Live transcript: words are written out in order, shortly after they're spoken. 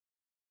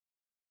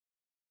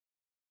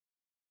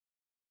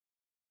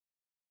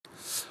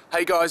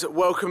Hey guys,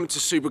 welcome to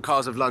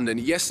Supercars of London.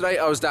 Yesterday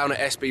I was down at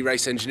SB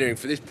Race Engineering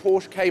for this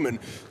Porsche Cayman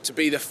to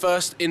be the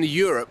first in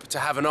Europe to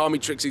have an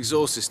Armytrix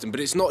exhaust system, but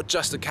it's not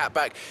just a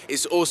catback,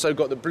 it's also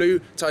got the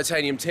blue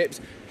titanium tips,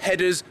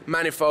 headers,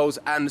 manifolds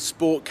and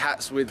sport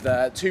cats with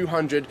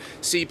 200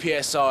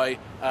 CPSI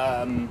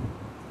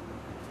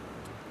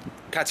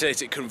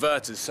catalytic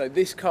converters. So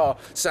this car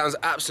sounds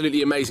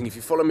absolutely amazing. If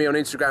you follow me on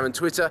Instagram and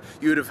Twitter,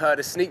 you would have heard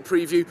a sneak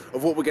preview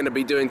of what we're going to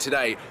be doing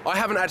today. I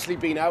haven't actually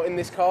been out in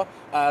this car,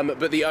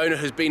 but the owner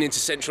has been into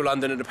central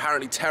London and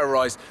apparently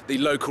terrorized the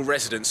local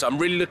residents. So I'm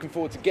really looking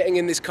forward to getting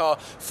in this car,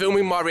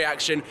 filming my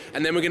reaction,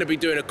 and then we're going to be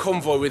doing a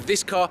convoy with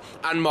this car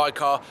and my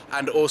car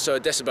and also a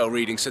decibel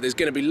reading. So there's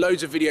going to be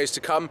loads of videos to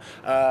come,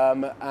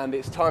 and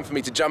it's time for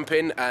me to jump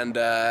in and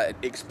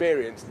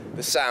experience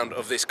the sound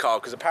of this car,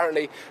 because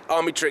apparently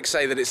Armytrix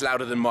say that it's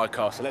louder than my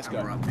car. So let's go.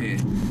 We're up here.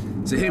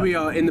 So here we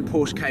are in the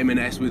Porsche Cayman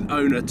S with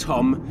owner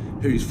Tom,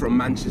 who's from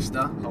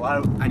Manchester.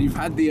 Hello. And you've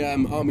had the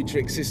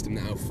Armytrix system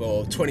now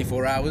for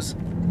 24 hours.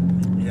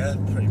 Yeah,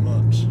 pretty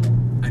much.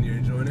 And you're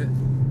enjoying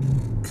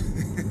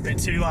it? Bit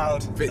too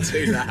loud. Bit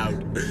too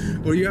loud.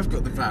 Well, you have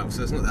got the valve,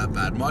 so it's not that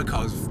bad. My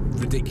car's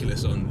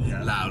ridiculous on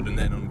loud, and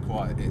then on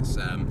quiet it's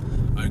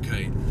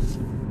okay.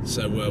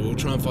 So we'll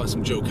try and find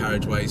some dual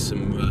carriageways,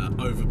 some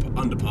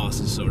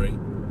underpasses, sorry.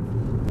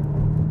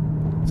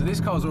 So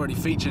this car's already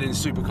featured in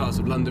Supercars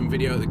of London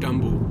video at the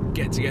Gumball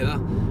get together,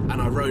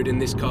 and I rode in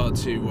this car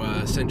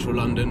to central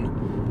London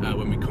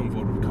when we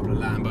convoyed with a couple of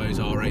Lambos,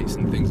 R8s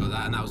and things like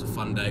that, and that was a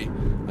fun day.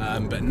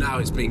 But now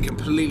it's been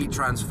completely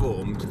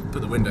transformed.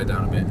 Put the window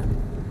down a bit.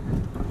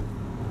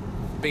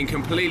 Been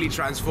completely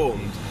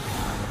transformed,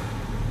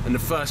 and the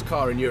first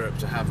car in Europe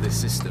to have this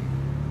system.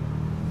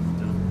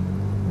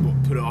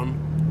 What, put it on?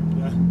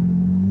 Yeah.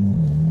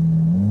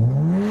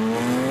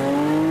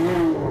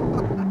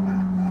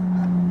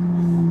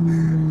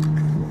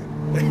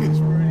 It's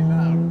really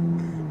loud.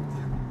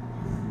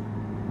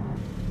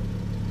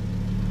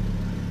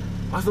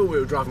 I thought we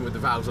were driving with the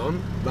valves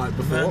on, like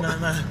before.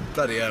 No.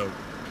 Bloody hell.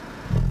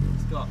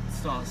 It's got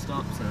start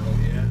stop sound.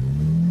 Yeah.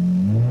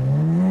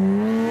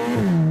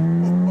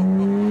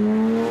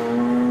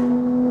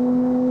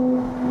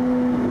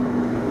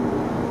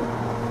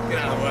 Get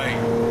out of the way.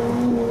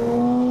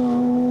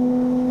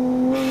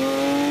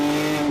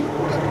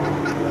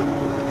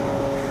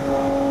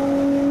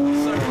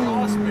 So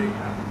past me.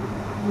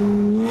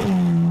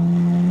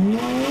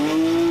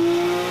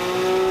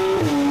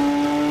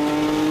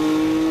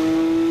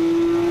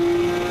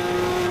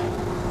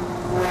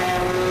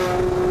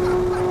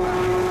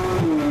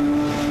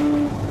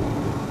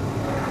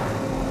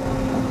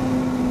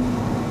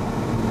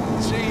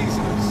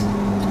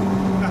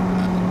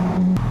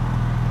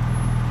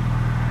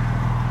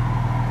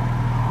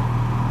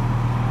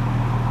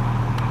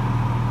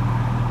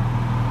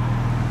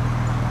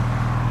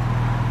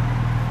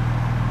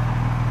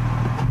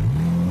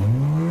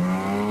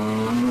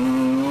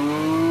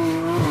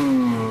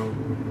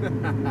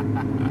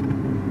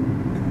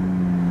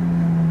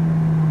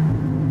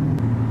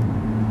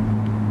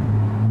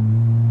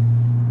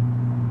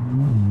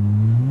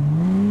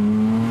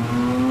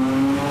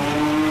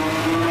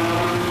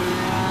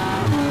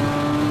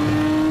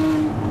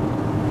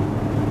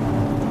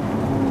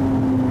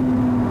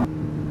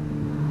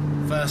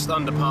 First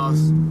underpass.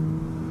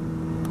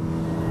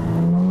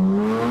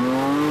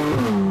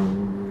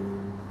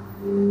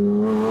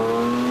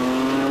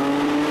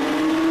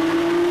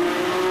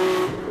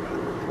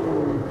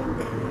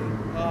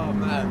 Oh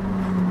man,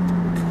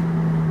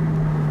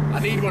 I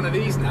need one of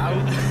these now.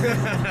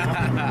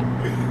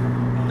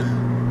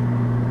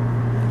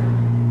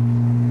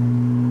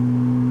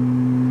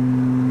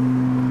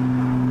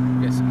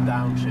 Get some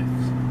downshifts.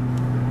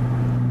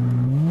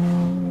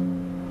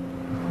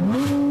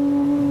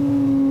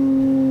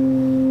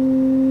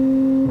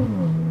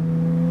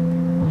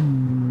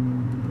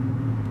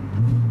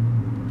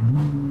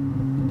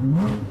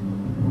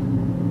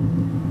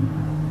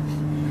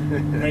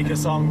 Make a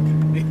song.